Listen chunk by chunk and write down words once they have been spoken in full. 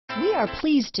We are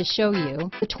pleased to show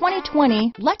you the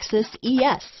 2020 Lexus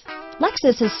ES.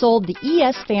 Lexus has sold the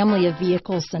ES family of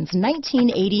vehicles since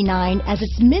 1989 as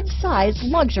its mid-size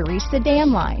luxury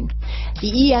sedan line.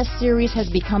 The ES series has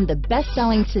become the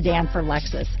best-selling sedan for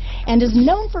Lexus and is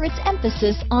known for its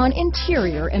emphasis on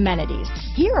interior amenities.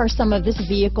 Here are some of this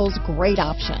vehicle's great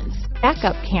options: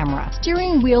 backup camera,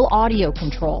 steering wheel audio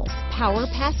controls, power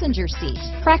passenger seat,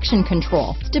 traction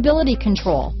control, stability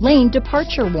control, lane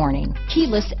departure warning,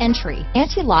 keyless entry,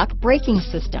 anti-lock braking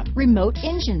system, remote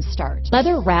engine start,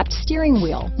 leather-wrapped steering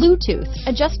wheel, Bluetooth,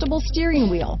 adjustable steering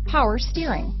wheel, power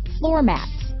steering, floor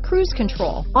mats, cruise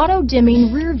control,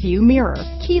 auto-dimming rear view mirror,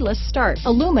 keyless start,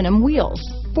 aluminum wheels,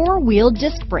 four-wheel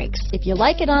disc brakes. If you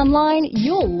like it online,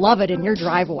 you'll love it in your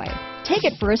driveway. Take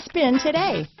it for a spin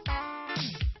today.